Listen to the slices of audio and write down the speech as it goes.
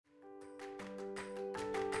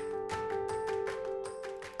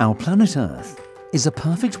Our planet Earth is a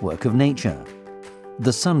perfect work of nature.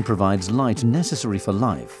 The sun provides light necessary for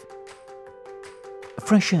life.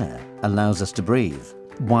 Fresh air allows us to breathe,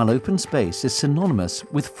 while open space is synonymous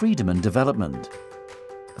with freedom and development.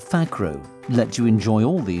 Fakro lets you enjoy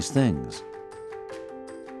all these things.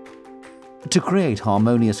 To create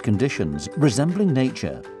harmonious conditions resembling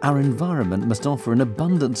nature, our environment must offer an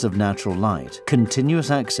abundance of natural light, continuous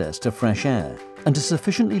access to fresh air, and a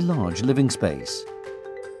sufficiently large living space.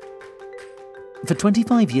 For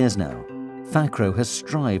 25 years now, Fakro has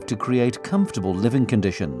strived to create comfortable living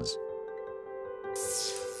conditions.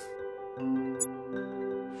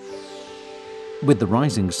 With the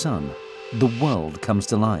rising sun, the world comes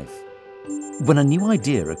to life. When a new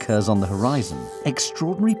idea occurs on the horizon,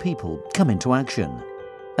 extraordinary people come into action.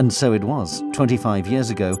 And so it was 25 years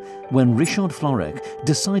ago when Ryszard Florek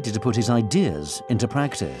decided to put his ideas into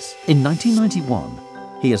practice. In 1991,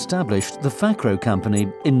 he established the Fakro company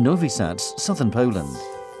in Nowy Sad, southern Poland.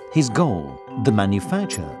 His goal, the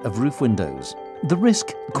manufacture of roof windows. The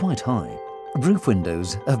risk quite high. Roof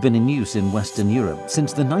windows have been in use in Western Europe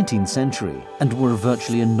since the 19th century and were a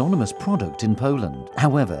virtually anonymous product in Poland.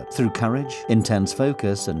 However, through courage, intense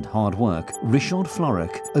focus and hard work, Ryszard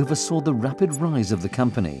Florek oversaw the rapid rise of the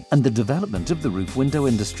company and the development of the roof window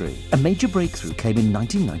industry. A major breakthrough came in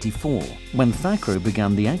 1994 when Fakro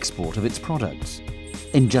began the export of its products.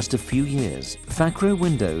 In just a few years, Fakro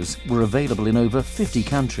windows were available in over 50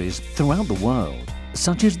 countries throughout the world.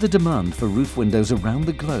 Such is the demand for roof windows around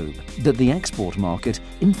the globe that the export market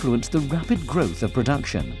influenced the rapid growth of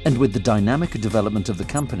production, and with the dynamic development of the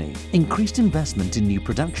company, increased investment in new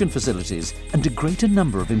production facilities and a greater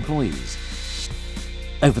number of employees.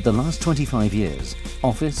 Over the last 25 years,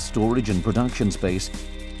 office, storage and production space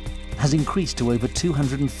has increased to over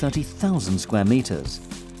 230,000 square meters.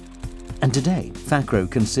 And today, Fakro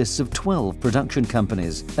consists of 12 production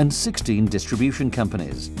companies and 16 distribution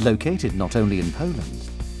companies, located not only in Poland,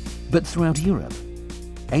 but throughout Europe,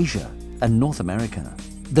 Asia and North America.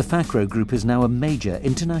 The Fakro Group is now a major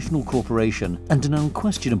international corporation and an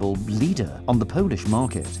unquestionable leader on the Polish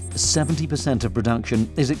market. 70% of production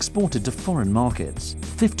is exported to foreign markets.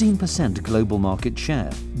 15% global market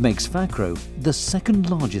share makes Fakro the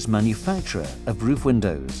second largest manufacturer of roof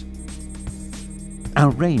windows.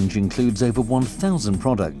 Our range includes over 1,000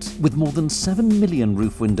 products with more than 7 million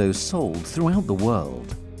roof windows sold throughout the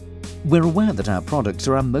world. We're aware that our products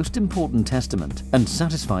are our most important testament, and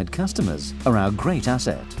satisfied customers are our great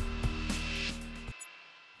asset.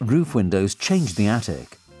 Roof windows change the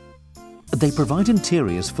attic. They provide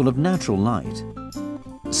interiors full of natural light,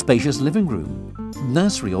 spacious living room,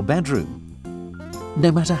 nursery or bedroom. No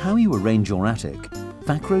matter how you arrange your attic,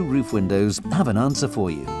 Fakro roof windows have an answer for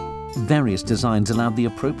you. Various designs allow the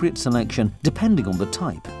appropriate selection depending on the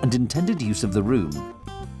type and intended use of the room.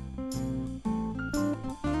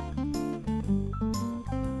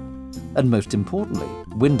 And most importantly,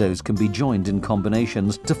 windows can be joined in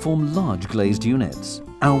combinations to form large glazed units.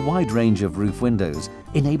 Our wide range of roof windows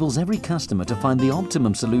enables every customer to find the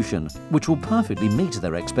optimum solution which will perfectly meet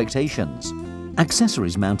their expectations.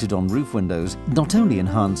 Accessories mounted on roof windows not only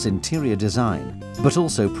enhance interior design, but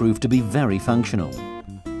also prove to be very functional.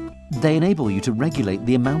 They enable you to regulate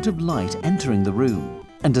the amount of light entering the room,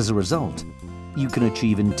 and as a result, you can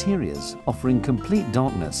achieve interiors offering complete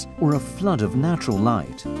darkness or a flood of natural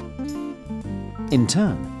light. In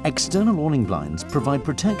turn, external awning blinds provide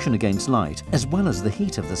protection against light as well as the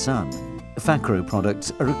heat of the sun. Fakro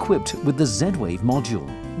products are equipped with the Z-Wave module,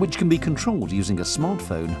 which can be controlled using a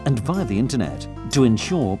smartphone and via the internet to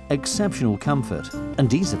ensure exceptional comfort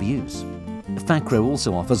and ease of use. Fakro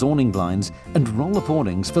also offers awning blinds and roll-up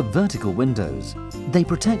awnings for vertical windows. They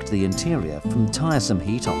protect the interior from tiresome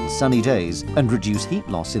heat on sunny days and reduce heat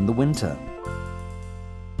loss in the winter.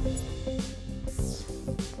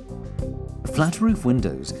 Flat roof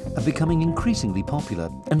windows are becoming increasingly popular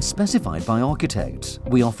and specified by architects.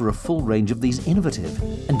 We offer a full range of these innovative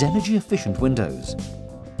and energy-efficient windows.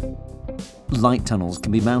 Light tunnels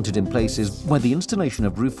can be mounted in places where the installation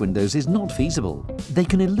of roof windows is not feasible. They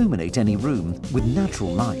can illuminate any room with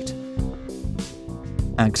natural light.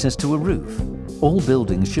 Access to a roof. All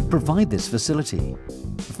buildings should provide this facility.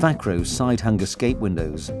 Fakro's side-hung escape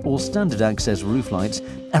windows or standard access roof lights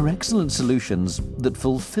are excellent solutions that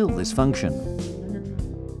fulfill this function.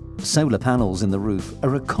 Solar panels in the roof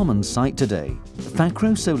are a common sight today.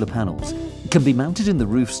 Fakro solar panels can be mounted in the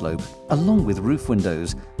roof slope along with roof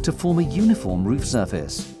windows to form a uniform roof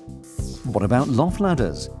surface. What about loft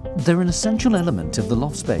ladders? They're an essential element of the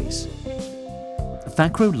loft space.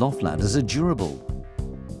 Fakro loft ladders are durable,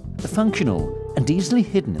 functional and easily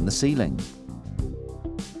hidden in the ceiling.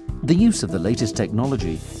 The use of the latest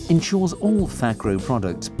technology ensures all Fakro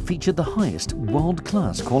products feature the highest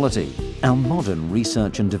world-class quality. Our modern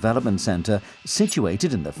research and development centre,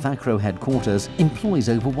 situated in the Fakro headquarters, employs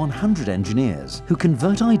over 100 engineers who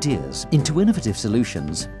convert ideas into innovative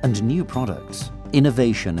solutions and new products.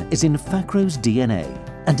 Innovation is in Fakro's DNA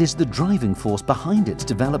and is the driving force behind its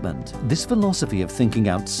development. This philosophy of thinking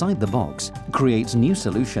outside the box creates new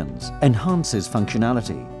solutions, enhances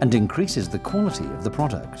functionality, and increases the quality of the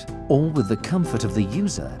product, all with the comfort of the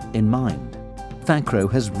user in mind.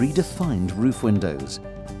 Fakro has redefined roof windows.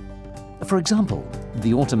 For example,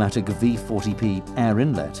 the automatic V40P air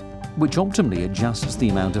inlet, which optimally adjusts the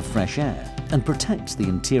amount of fresh air and protects the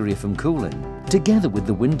interior from cooling, together with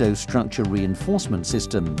the window structure reinforcement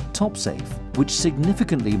system TopSafe, which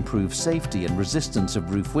significantly improves safety and resistance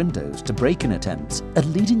of roof windows to break-in attempts, are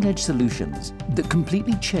leading-edge solutions that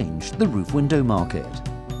completely changed the roof window market.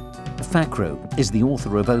 Fakro is the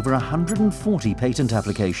author of over 140 patent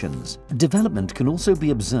applications. Development can also be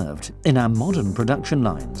observed in our modern production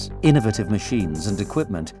lines, innovative machines and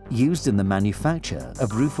equipment used in the manufacture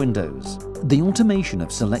of roof windows. The automation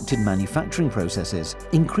of selected manufacturing processes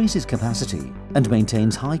increases capacity and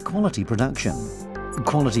maintains high-quality production.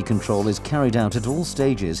 Quality control is carried out at all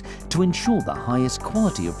stages to ensure the highest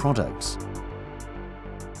quality of products.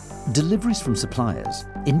 Deliveries from suppliers,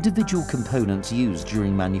 individual components used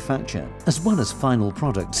during manufacture, as well as final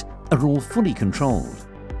products, are all fully controlled.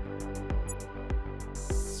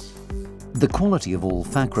 The quality of all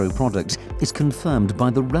Fakro products is confirmed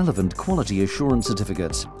by the relevant quality assurance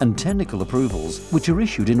certificates and technical approvals which are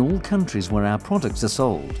issued in all countries where our products are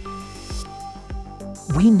sold.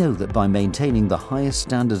 We know that by maintaining the highest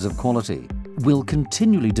standards of quality, we'll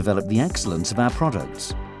continually develop the excellence of our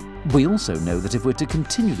products. We also know that if we're to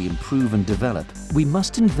continually improve and develop, we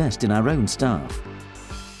must invest in our own staff.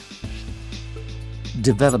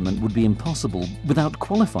 Development would be impossible without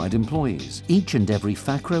qualified employees. Each and every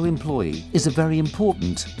Fakro employee is a very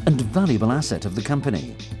important and valuable asset of the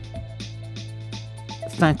company.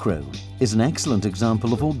 Fakro is an excellent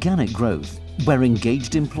example of organic growth, where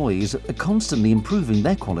engaged employees are constantly improving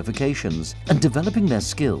their qualifications and developing their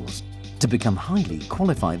skills to become highly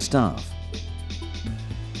qualified staff.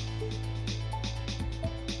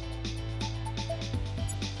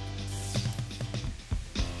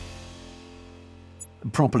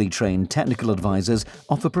 Properly trained technical advisors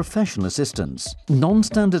offer professional assistance.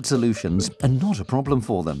 Non-standard solutions are not a problem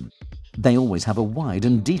for them. They always have a wide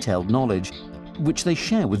and detailed knowledge, which they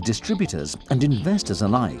share with distributors and investors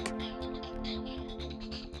alike.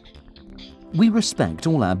 We respect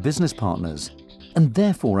all our business partners, and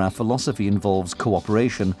therefore our philosophy involves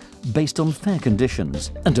cooperation based on fair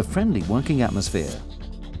conditions and a friendly working atmosphere.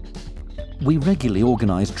 We regularly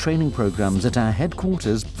organize training programs at our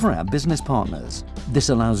headquarters for our business partners. This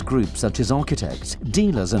allows groups such as architects,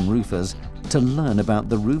 dealers and roofers to learn about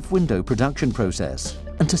the roof window production process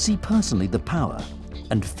and to see personally the power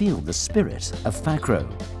and feel the spirit of Fakro.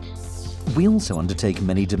 We also undertake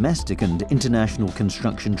many domestic and international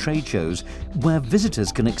construction trade shows where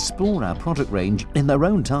visitors can explore our product range in their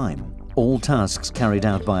own time. All tasks carried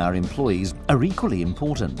out by our employees are equally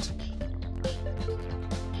important.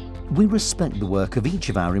 We respect the work of each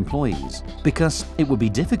of our employees because it would be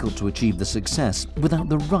difficult to achieve the success without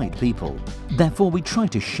the right people. Therefore, we try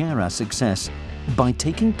to share our success by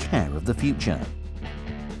taking care of the future.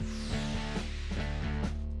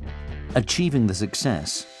 Achieving the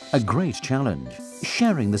success, a great challenge.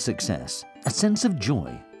 Sharing the success, a sense of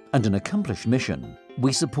joy and an accomplished mission.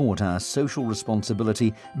 We support our social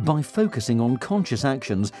responsibility by focusing on conscious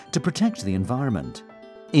actions to protect the environment,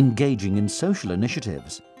 engaging in social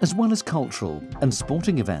initiatives, as well as cultural and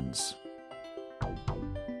sporting events.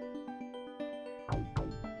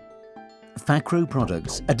 Fakro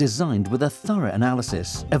products are designed with a thorough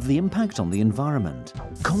analysis of the impact on the environment,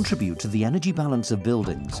 contribute to the energy balance of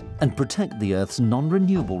buildings, and protect the Earth's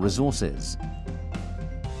non-renewable resources.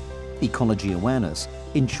 Ecology awareness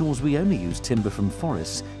ensures we only use timber from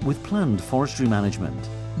forests with planned forestry management.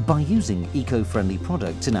 By using eco-friendly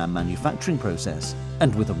products in our manufacturing process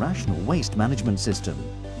and with a rational waste management system,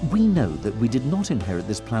 we know that we did not inherit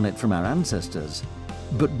this planet from our ancestors,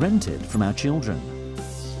 but rent it from our children.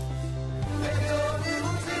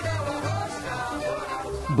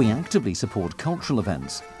 We actively support cultural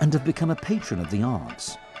events and have become a patron of the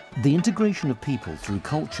arts. The integration of people through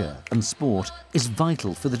culture and sport is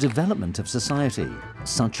vital for the development of society.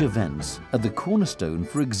 Such events are the cornerstone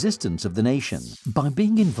for existence of the nation. By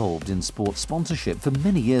being involved in sports sponsorship for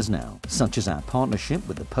many years now, such as our partnership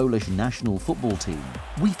with the Polish national football team,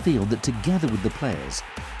 we feel that together with the players,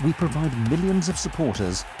 we provide millions of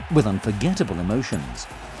supporters with unforgettable emotions.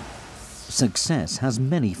 Success has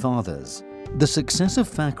many fathers. The success of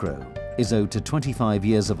Fakro is owed to 25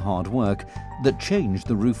 years of hard work that changed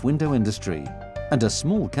the roof window industry, and a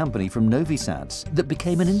small company from Novi Sad that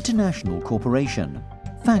became an international corporation,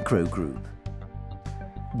 Fakro Group.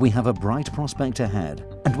 We have a bright prospect ahead,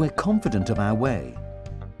 and we're confident of our way.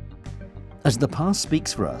 As the past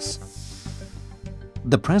speaks for us,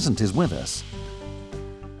 the present is with us,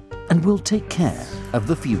 and we'll take care of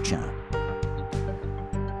the future.